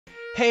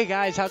Hey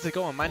guys, how's it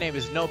going? My name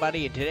is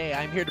Nobody, and today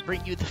I'm here to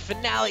bring you the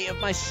finale of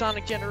my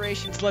Sonic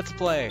Generations Let's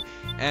Play.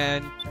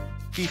 And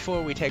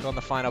before we take on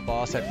the final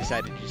boss, I've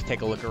decided to just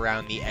take a look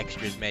around the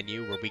extras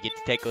menu, where we get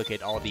to take a look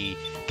at all the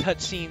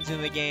cutscenes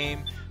in the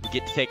game. We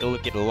get to take a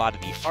look at a lot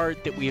of the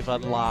art that we've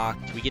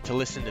unlocked. We get to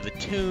listen to the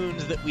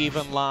tunes that we've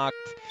unlocked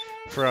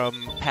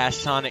from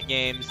past Sonic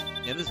games.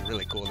 And this is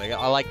really cool.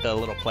 I like the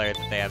little player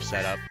that they have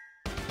set up.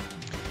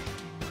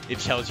 It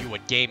tells you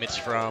what game it's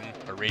from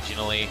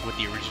originally, with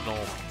the original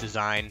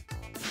design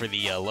for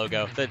the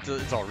logo.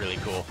 It's all really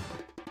cool.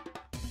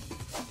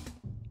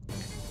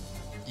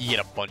 You get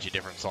a bunch of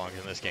different songs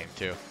in this game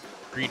too.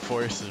 Green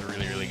Forest is a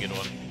really, really good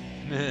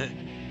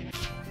one.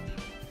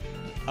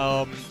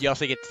 You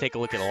also get to take a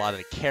look at a lot of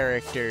the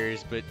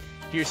characters, but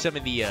here's some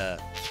of the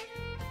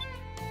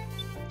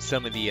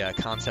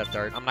concept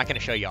art. I'm not going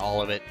to show you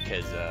all of it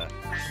because,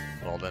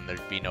 well, then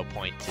there'd be no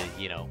point to,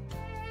 you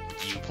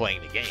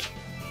playing the game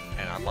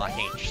and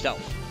unlocking it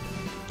yourself.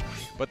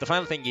 But the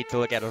final thing you get to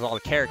look at is all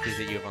the characters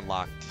that you've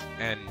unlocked.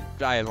 And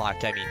by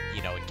unlocked, I mean,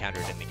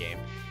 encountered in the game.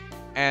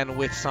 And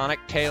with Sonic,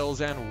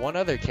 Tails, and one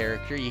other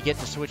character, you get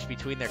to switch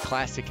between their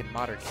classic and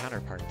modern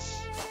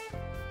counterparts.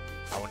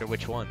 I wonder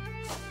which one.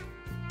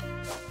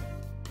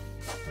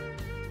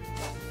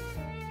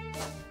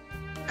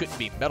 Couldn't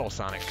be Metal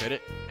Sonic, could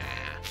it? Nah.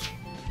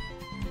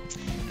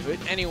 But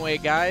anyway,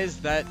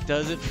 guys, that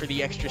does it for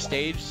the extra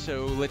stage,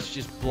 so let's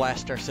just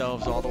blast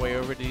ourselves all the way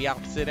over to the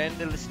opposite end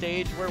of the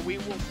stage, where we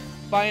will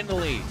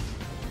finally,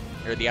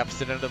 or the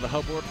opposite end of the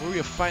hub world, where we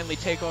will finally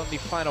take on the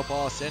final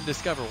boss and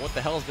discover what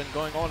the hell's been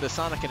going on to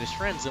Sonic and his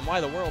friends and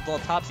why the world's all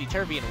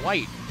topsy-turvy and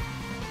white.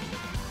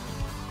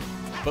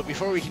 But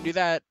before we can do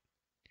that,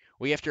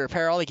 we have to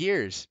repair all the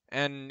gears,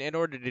 and in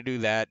order to do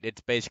that, it's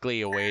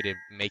basically a way to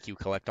make you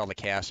collect all the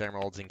Chaos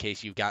Emeralds in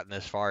case you've gotten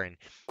this far and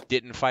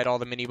didn't fight all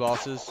the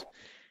mini-bosses.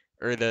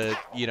 Or the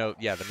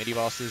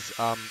mini-bosses.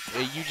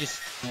 You just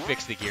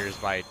fix the gears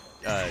by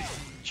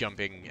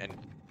jumping and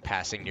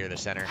passing near the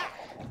center.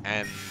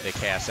 And the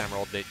Chaos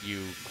Emerald that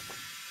you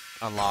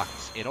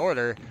unlocked in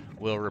order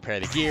will repair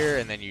the gear,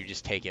 and then you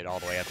just take it all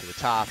the way up to the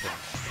top, and,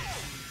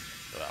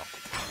 well,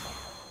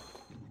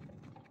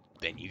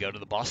 then you go to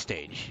the boss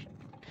stage.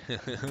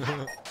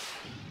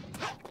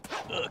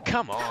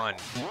 Come on!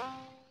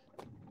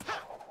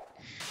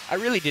 I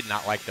really did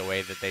not like the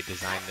way that they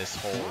designed this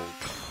whole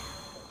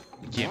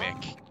gimmick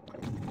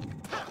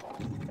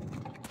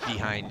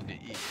behind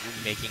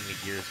making the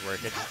gears work.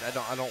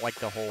 I don't like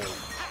the whole.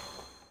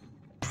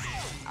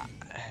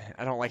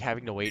 I don't like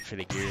having to wait for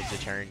the gears to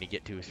turn to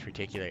get to a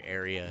particular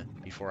area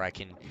before I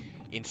can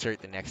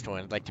insert the next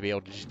one. I'd like to be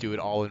able to just do it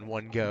all in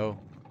one go,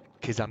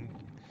 because I'm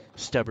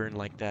stubborn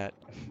like that.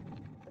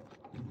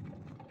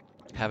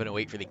 Having to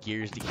wait for the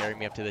gears to carry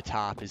me up to the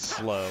top is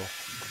slow.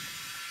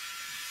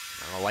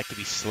 I don't like to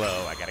be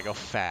slow. I gotta go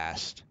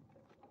fast.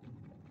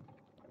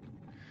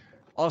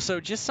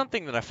 Also, just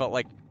something that I felt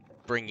like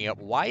bringing up.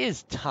 Why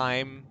is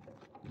time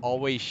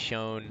always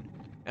shown?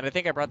 And I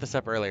think I brought this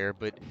up earlier,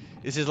 but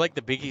this is like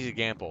the biggest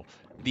example.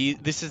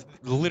 This is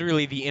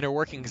literally the inner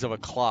workings of a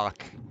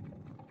clock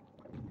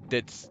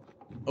that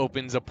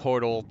opens a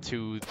portal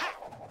to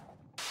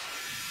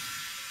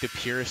the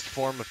purest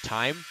form of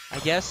time, I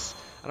guess.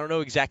 I don't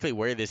know exactly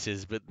where this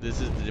is, but this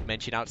is the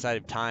dimension outside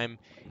of time,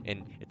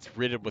 and it's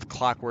riddled with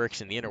clockworks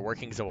and the inner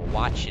workings of a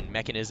watch and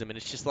mechanism, and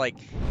it's just like,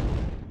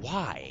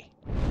 why?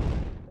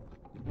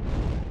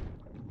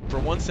 For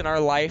once in our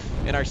life,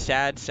 in our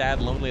sad, sad,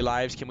 lonely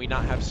lives, can we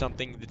not have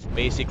something that's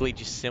basically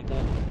just simple?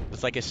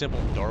 It's like a simple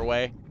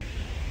doorway,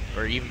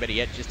 or even better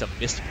yet, just a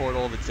mist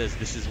portal that says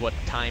this is what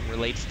time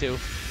relates to?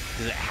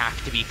 Does it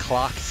have to be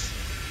clocks?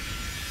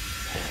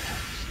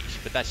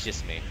 Sheesh, but that's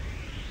just me.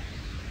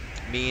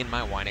 Me and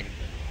my whining.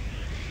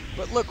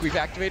 But look, we've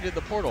activated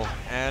the portal,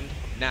 and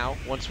now,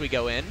 once we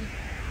go in,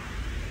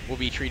 we'll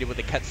be treated with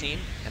a cutscene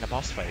and a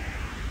boss fight.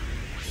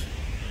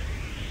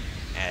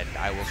 And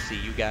I will see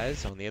you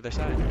guys on the other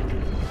side.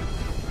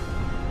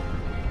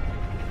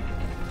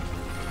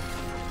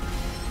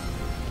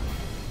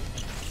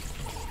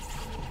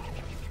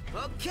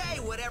 Okay,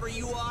 whatever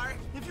you are,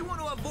 if you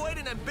want to avoid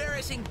an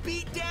embarrassing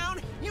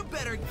beatdown, you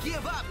better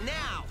give up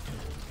now.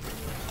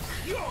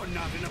 You're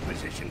not in a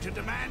position to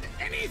demand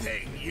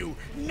anything, you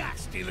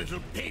nasty little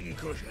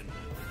pincushion.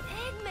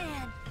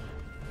 Eggman!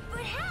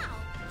 But how?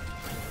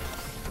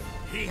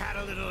 He had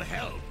a little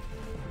help.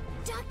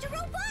 Dr.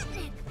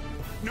 Robotnik!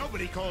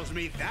 Nobody calls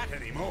me that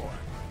anymore.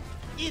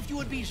 If you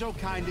would be so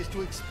kind as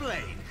to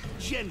explain,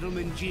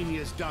 gentleman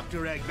genius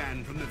Dr.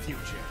 Eggman from the future.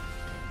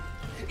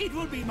 It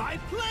will be my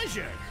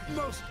pleasure,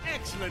 most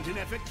excellent and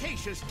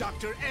efficacious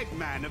Dr.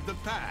 Eggman of the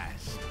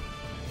past.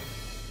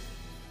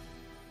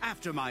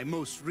 After my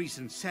most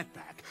recent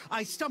setback,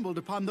 I stumbled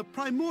upon the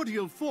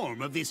primordial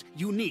form of this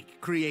unique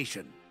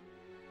creation,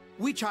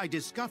 which I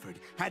discovered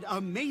had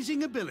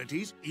amazing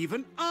abilities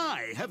even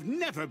I have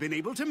never been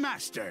able to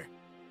master.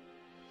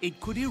 It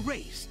could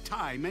erase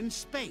time and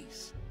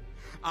space.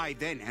 I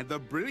then had the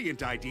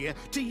brilliant idea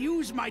to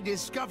use my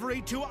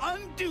discovery to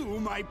undo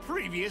my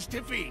previous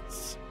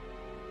defeats.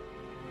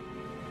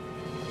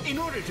 In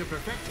order to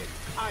perfect it,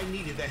 I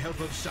needed the help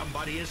of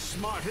somebody as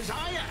smart as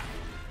I am.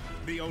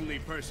 The only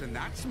person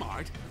that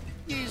smart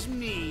is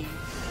me.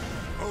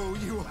 Oh,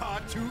 you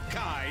are too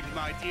kind,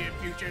 my dear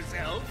future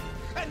self,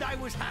 and I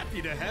was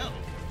happy to help.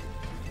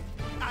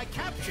 I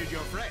captured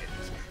your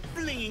friends,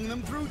 flinging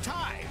them through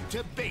time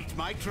to bait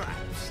my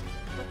traps.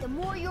 But the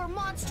more your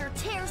monster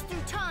tears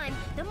through time,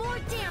 the more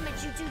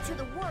damage you do to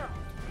the world.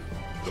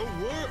 The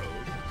world?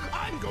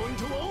 I'm going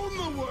to own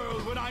the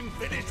world when I'm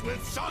finished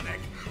with Sonic!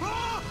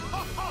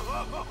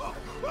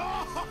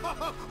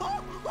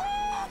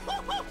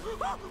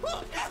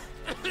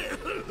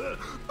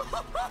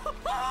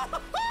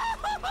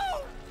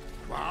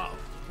 Wow,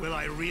 will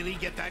I really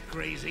get that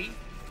crazy?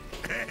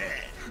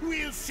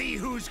 We'll see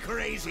who's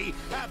crazy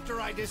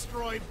after I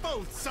destroy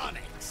both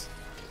Sonics.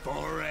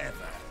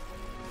 Forever.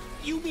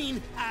 You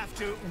mean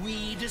after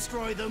we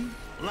destroy them?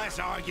 Less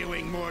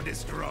arguing, more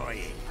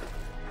destroying.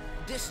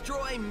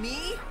 Destroy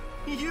me?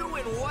 You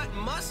and what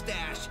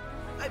mustache?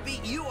 I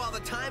beat you all the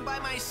time by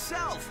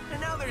myself,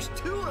 and now there's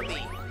two of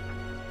me.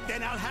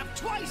 Then I'll have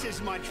twice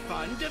as much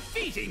fun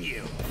defeating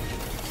you.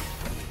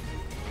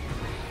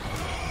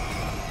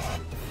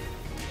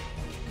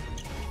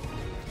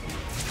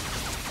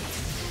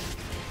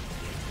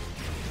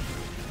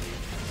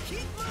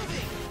 Keep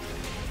moving.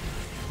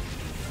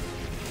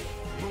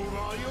 Move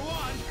all you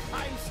want.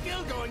 I'm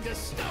still going to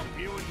stump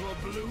you into a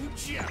blue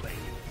jelly.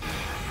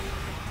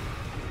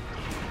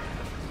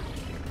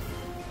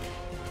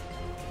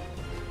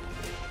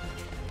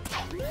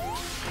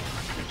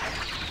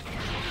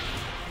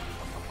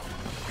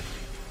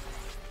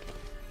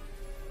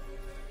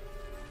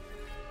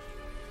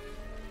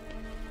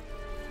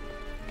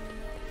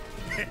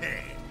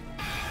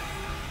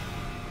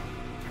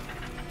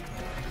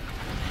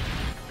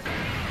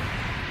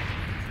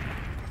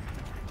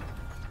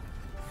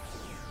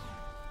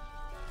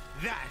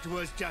 That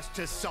was just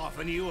to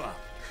soften you up.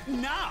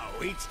 Now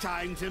it's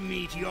time to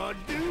meet your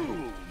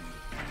doom.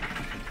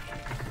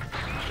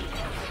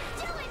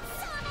 Do it,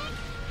 Sonic!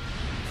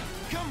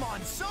 Come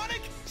on,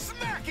 Sonic!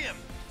 Smack him!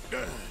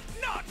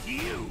 Not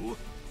you!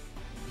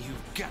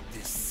 You've got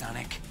this,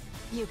 Sonic.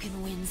 You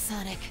can win,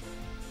 Sonic.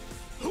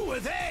 Who are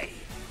they?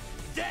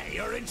 They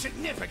are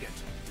insignificant.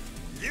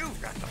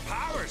 You've got the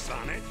power,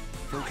 Sonic.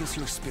 Focus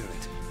your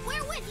spirit.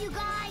 We're with you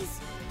guys!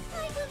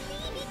 I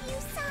believe in you,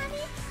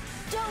 Sonic!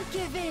 Don't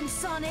give in,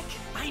 Sonic.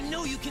 I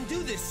know you can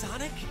do this,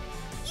 Sonic.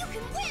 You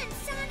can win,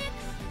 Sonic!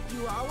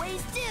 You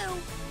always do!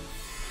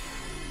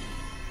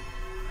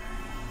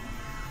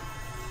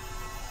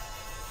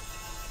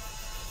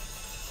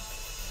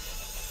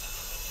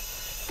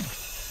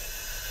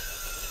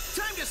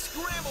 Time to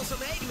scramble some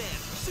Eggman,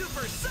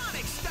 Super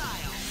Sonic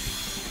style.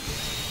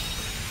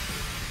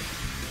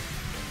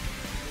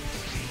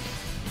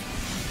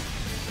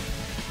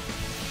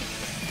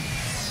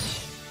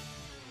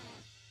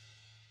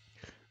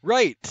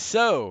 Right,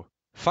 so,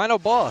 final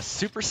boss,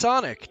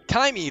 Supersonic,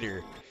 Time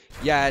Eater.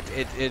 Yeah,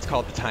 it's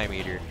called the Time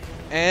Eater.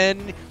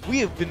 And we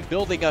have been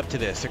building up to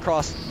this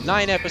across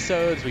 9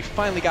 episodes. We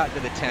finally got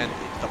to the 10th.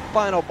 It's the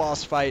final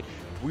boss fight.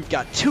 We've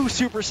got 2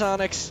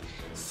 Supersonics,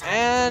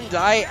 and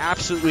I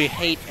absolutely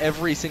hate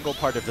every single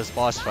part of this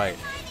boss fight.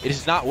 It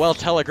is not well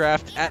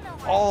telegraphed at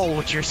all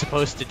what you're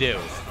supposed to do.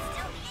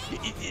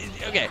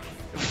 Okay,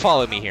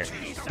 follow me here.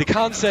 The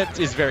concept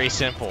is very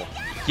simple.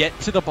 Get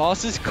to the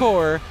boss's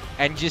core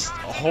and just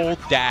hold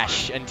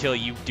dash until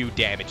you do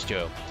damage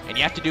to him. And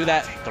you have to do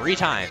that 3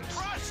 times.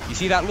 You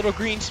see that little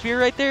green spear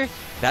right there?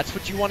 That's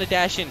what you want to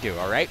dash into,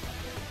 alright?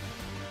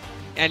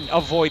 And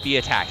avoid the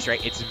attacks,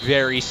 right? It's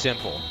very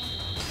simple.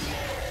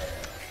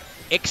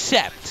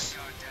 Except,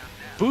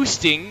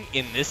 boosting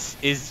in this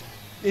is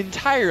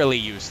entirely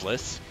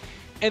useless.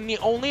 And the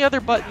only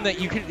other button that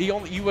you can,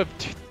 you have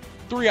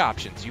 3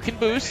 options. You can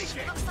boost,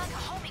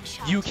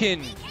 you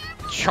can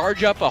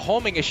charge up a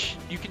homing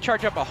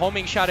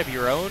shot of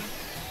your own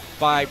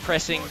by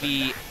pressing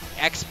the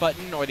X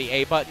button or the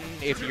A button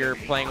if you're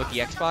playing with the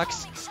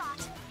Xbox.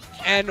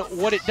 And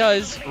what it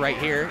does right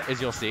here, as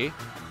you'll see,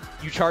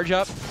 you charge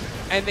up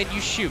and then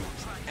you shoot,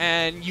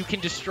 and you can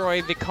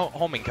destroy the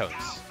homing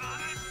cones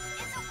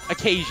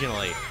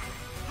occasionally.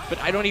 But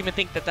I don't even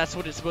think that that's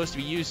what it's supposed to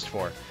be used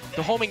for.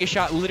 The homing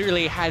shot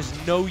literally has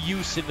no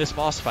use in this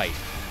boss fight.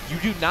 You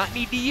do not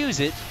need to use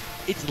it.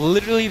 It's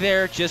literally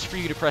there just for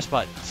you to press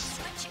buttons.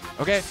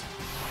 Okay?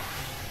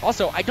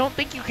 Also, I don't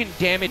think you can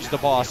damage the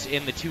boss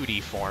in the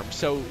 2D form,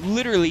 so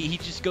literally he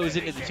just goes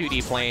into the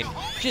 2D plane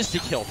just to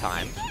kill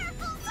time.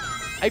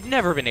 I've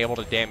never been able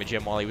to damage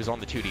him while he was on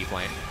the 2D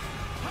plane.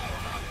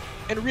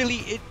 And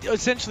really,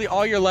 essentially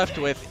all you're left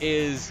with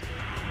is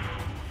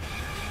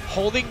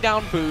holding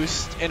down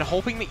boost and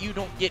hoping that you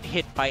don't get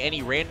hit by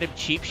any random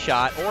cheap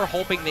shot, or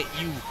hoping that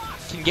you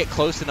can get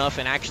close enough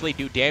and actually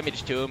do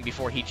damage to him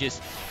before he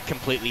just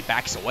completely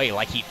backs away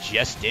like he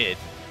just did.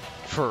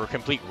 For a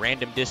complete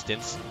random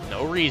distance,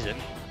 no reason,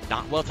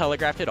 not well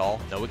telegraphed at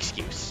all, no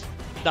excuse.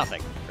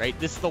 Nothing, right?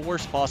 This is the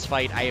worst boss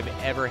fight I have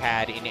ever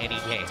had in any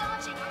game.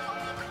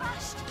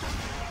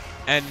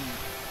 And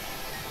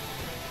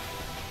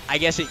I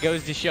guess it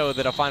goes to show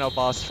that a final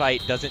boss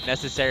fight doesn't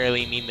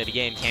necessarily mean that a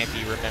game can't be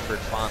remembered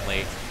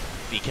fondly,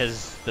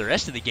 because the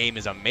rest of the game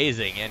is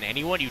amazing, and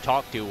anyone you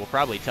talk to will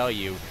probably tell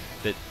you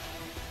that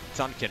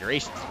Sonic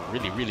Generations is a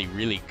really, really,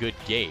 really good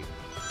game.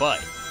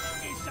 But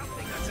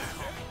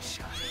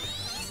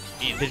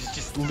there's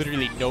just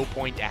literally no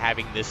point to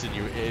having this in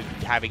your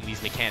having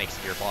these mechanics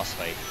in your boss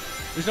fight.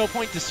 There's no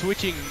point to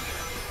switching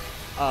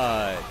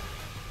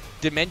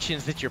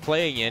dimensions that you're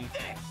playing in,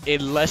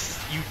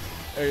 unless you.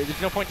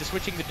 There's no point to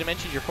switching the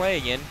dimension you're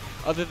playing in,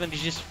 other than to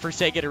just for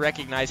Sega to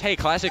recognize, hey,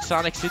 Classic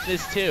Sonic's in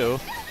this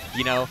too.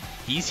 You know,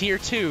 he's here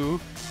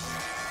too.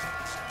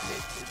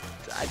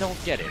 I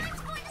don't get it.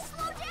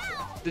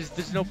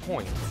 There's no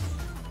point.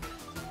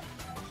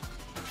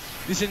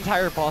 This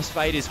entire boss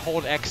fight is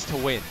hold X to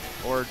win,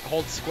 or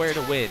hold square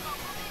to win,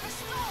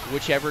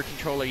 whichever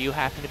controller you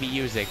happen to be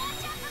using.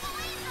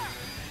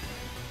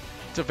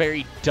 It's a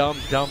very dumb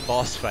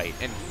boss fight,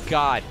 and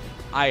God,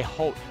 I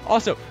hope...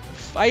 Also,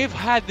 I've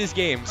had this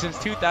game since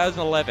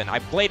 2011. I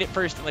played it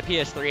first on the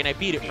PS3, and I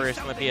beat it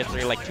first on the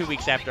PS3 like 2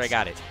 weeks after I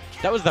got it.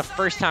 That was the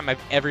first time I've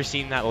ever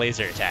seen that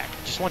laser attack.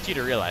 Just want you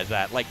to realize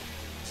that. Like,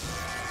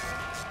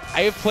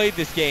 I have played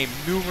this game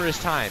numerous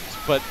times,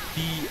 but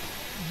the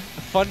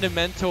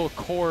fundamental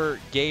core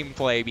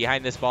gameplay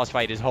behind this boss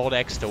fight is hold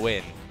X to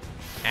win,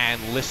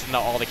 and listen to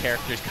all the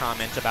characters'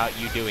 comments about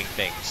you doing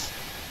things,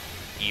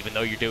 even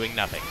though you're doing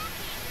nothing.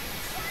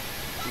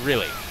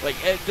 Really.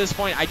 Like, at this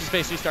point, I just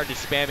basically started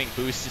spamming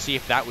boosts to see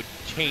if that would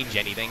change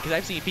anything, because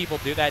I've seen people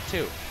do that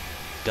too.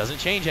 Doesn't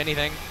change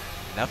anything.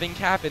 Nothing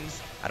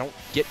happens. I don't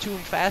get to him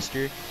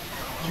faster.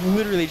 You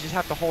literally just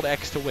have to hold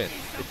X to win.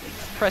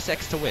 Press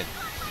X to win.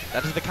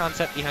 That is the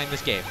concept behind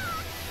this game.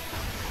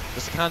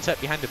 That's the concept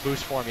behind the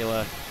boost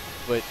formula,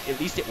 but at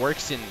least it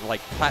works in,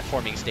 like,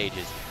 platforming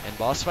stages. And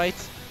boss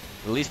fights,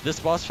 at least this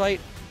boss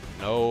fight,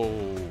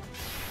 no.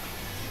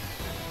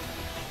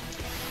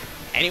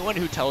 Anyone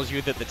who tells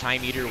you that the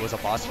Time Eater was a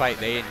boss fight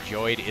they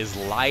enjoyed is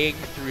lying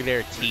through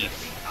their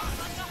teeth.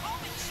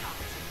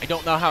 I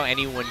don't know how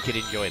anyone could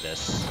enjoy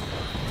this.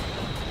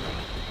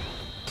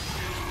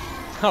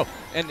 Oh,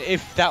 and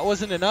if that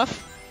wasn't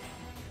enough,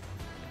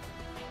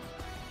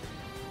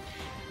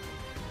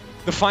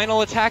 the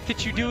final attack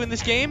that you do in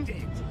this game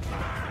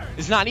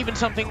is not even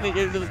something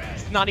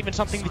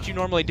that you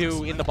normally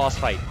do in the boss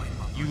fight.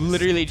 You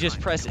literally just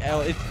press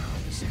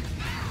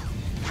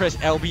press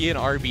LB and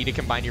RB to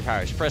combine your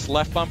powers. Press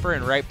left bumper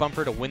and right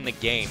bumper to win the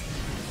game.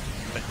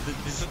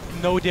 This is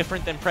no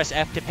different than press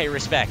F to pay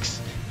respects.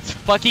 It's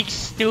fucking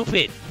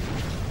stupid.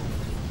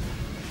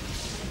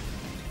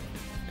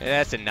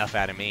 That's enough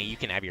out of me. You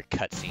can have your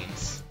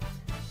cutscenes.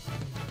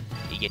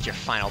 You get your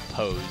final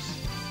pose.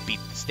 Beat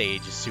the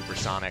stage as Super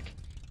Sonic.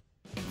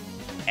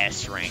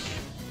 S rank.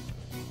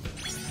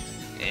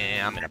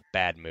 I'm in a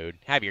bad mood.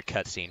 Have your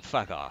cutscene.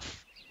 Fuck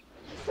off.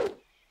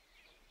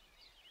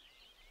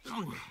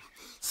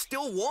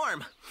 Still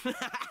warm.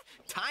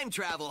 Time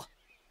travel.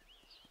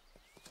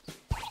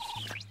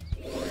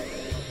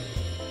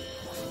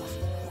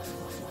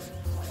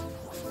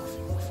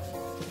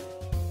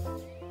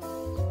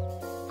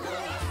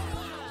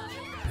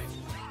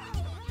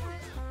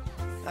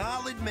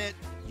 I'll admit,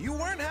 you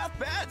weren't half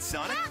bad,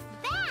 Sonic. Half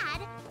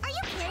bad? Are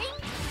you kidding?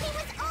 He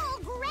was all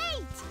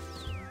great!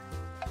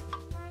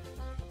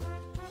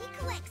 He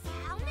collects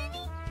how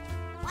many?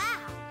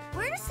 Wow,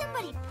 where does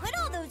somebody put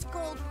all those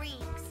gold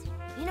rings?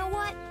 You know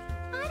what?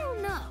 I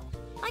don't know.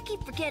 I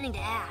keep forgetting to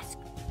ask.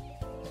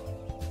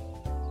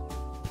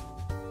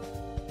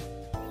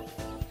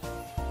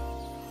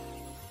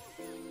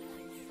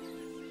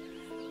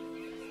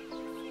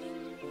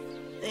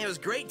 It was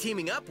great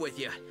teaming up with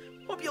you.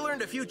 Hope you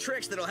learned a few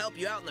tricks that'll help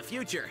you out in the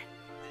future.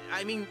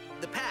 I mean,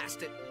 the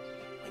past.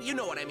 You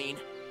know what I mean.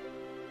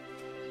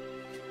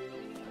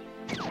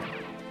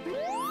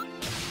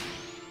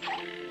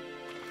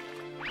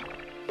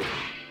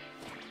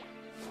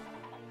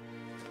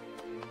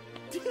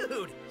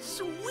 Dude,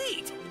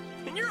 sweet!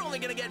 And you're only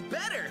gonna get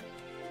better!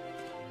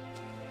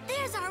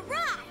 There's our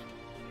ride!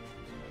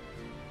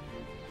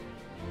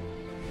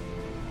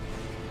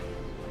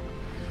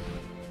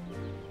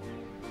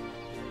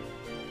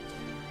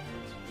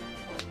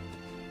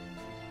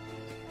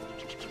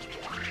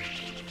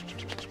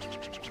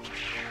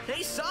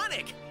 Hey,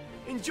 Sonic!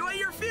 Enjoy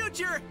your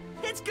future!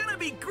 It's gonna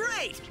be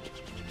great!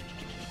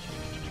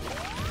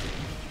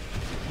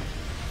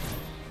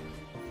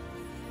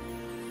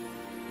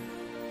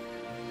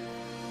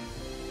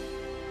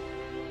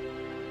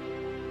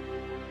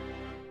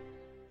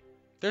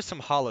 There's some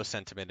hollow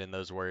sentiment in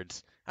those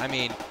words. I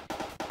mean,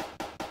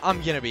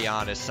 I'm gonna be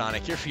honest,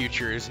 Sonic, your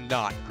future is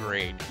not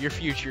great. Your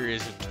future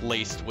is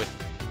laced with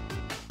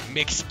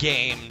mixed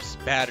games,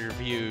 bad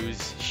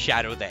reviews,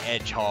 Shadow the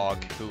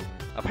Hedgehog, who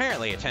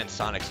apparently attends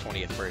Sonic's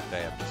 20th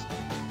birthday. I'm just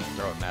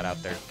throwing that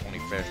out there.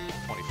 25th,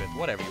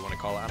 whatever you want to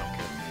call it, I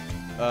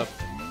don't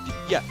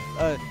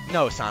care.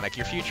 No, Sonic,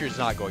 your future is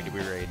not going to be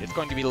great. It's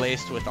going to be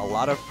laced with a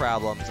lot of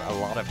problems, a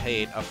lot of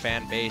hate, a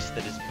fan base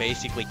that is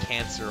basically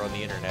cancer on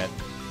the internet.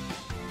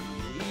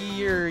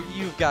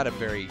 you've got a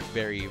very,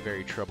 very,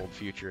 very troubled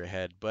future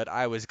ahead, but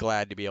I was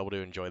glad to be able to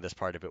enjoy this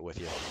part of it with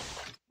you.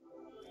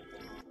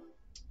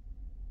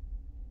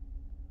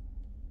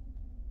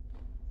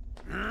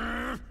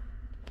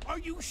 Are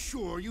you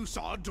sure you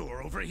saw a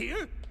door over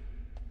here?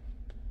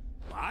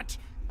 What?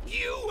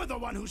 You were the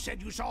one who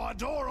said you saw a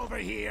door over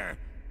here!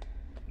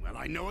 Well,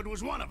 I know it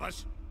was one of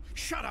us.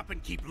 Shut up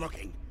and keep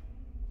looking.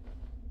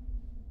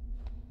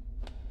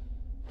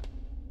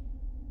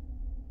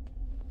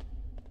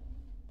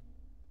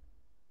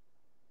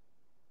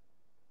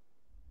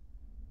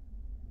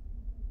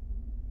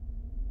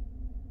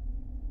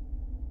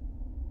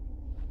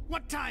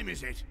 What time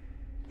is it?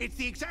 It's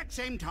the exact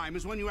same time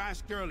as when you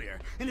asked earlier,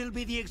 and it'll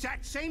be the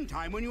exact same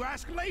time when you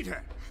ask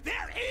later.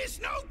 There is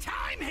no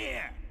time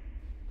here!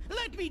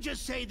 Let me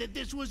just say that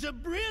this was a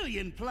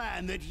brilliant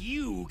plan that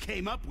you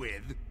came up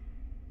with.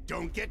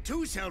 Don't get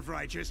too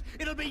self-righteous.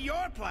 It'll be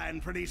your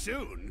plan pretty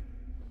soon.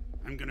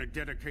 I'm gonna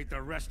dedicate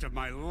the rest of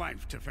my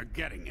life to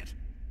forgetting it.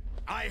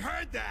 I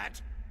heard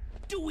that!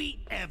 Do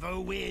we ever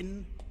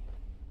win?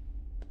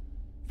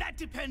 That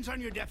depends on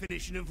your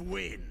definition of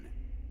win.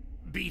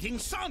 Beating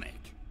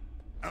Sonic?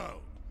 Oh,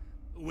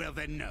 well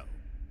then no.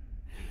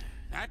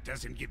 That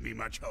doesn't give me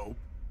much hope.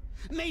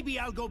 Maybe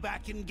I'll go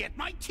back and get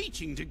my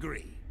teaching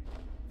degree.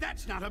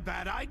 That's not a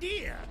bad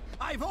idea.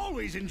 I've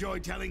always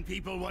enjoyed telling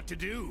people what to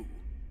do.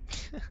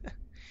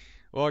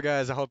 Well,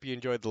 guys, I hope you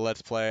enjoyed the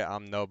Let's Play.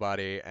 I'm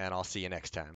Nobody, and I'll see you next time.